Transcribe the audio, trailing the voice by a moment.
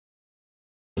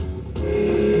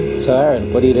So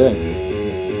Aaron, what are you doing?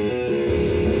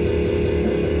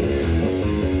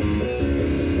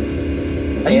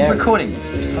 Are you recording?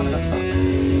 You son of a fuck.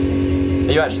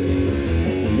 Are you actually?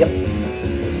 Yep.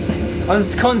 I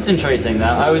was concentrating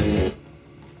there. I was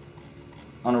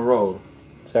on a roll.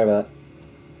 Sorry about that.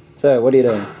 So, what are you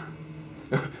doing?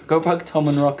 Go bug Tom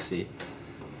and Roxy.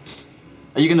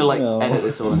 Are you gonna like edit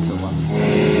this all into one?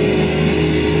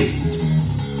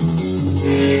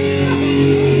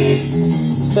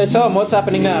 So Tom, what's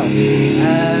happening now?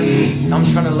 I'm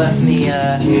trying to learn the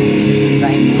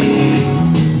thing.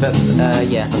 But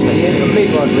yeah. Here's a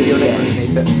complete one with your name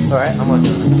underneath it. Alright, I'm working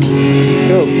on it.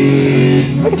 Cool.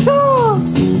 Look at Tom!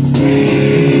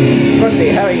 Roxy,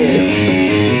 how are you?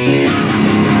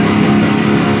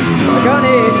 I can't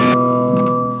hear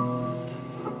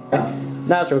you.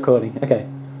 Now it's recording, okay.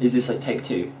 Is this like take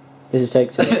 2? This is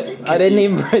take 2. I didn't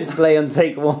even press play on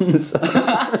take 1, so...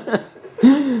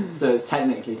 So it's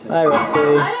technically take 2. Hi Roxy. I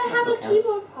don't have a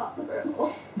keyboard part,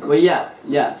 bro. Well, yeah.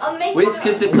 I'll make Well, it's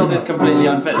because this song is completely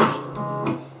unfinished.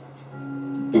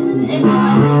 This is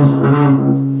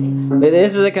improvisation.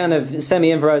 This is a kind of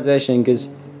semi-improvisation,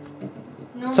 because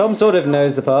Tom sort of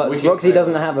knows the parts, Roxy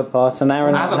doesn't have a part, and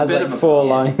Aaron has like 4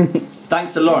 lines.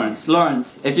 Thanks to Lawrence.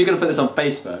 Lawrence, if you're going to put this on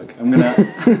Facebook, I'm going to...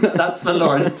 That's for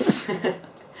Lawrence. If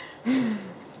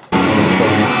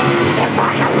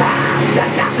I allow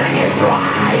that nothing is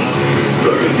right,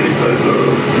 very people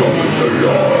come to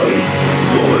life.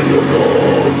 Going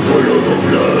along, follow the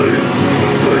place.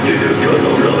 But in a kind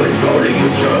of life, calling you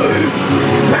safe.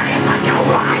 But if I go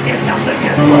right, if nothing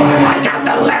is right, I got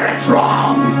the lyrics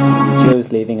wrong.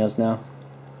 Joe's leaving us now.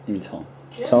 You mean Tom?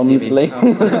 Tom's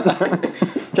leaving.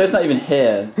 Joe's not even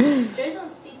here. Joe's on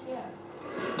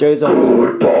CCF. Joe's off.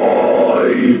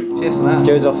 Goodbye. Cheers for that.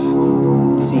 Joe's off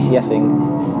CCFing.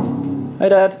 Hi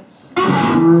Dad.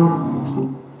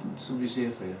 Somebody's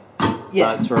here for you.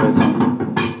 Yeah. That's for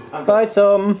Tom. Bye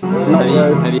Tom. Not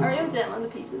Joe. I already done one of the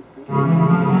pieces. I'll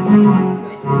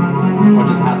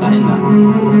just add that in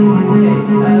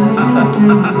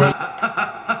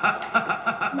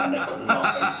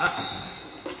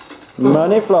there.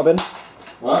 Money flobbing.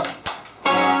 What?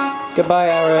 Goodbye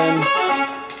Aaron.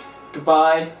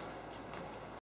 Goodbye.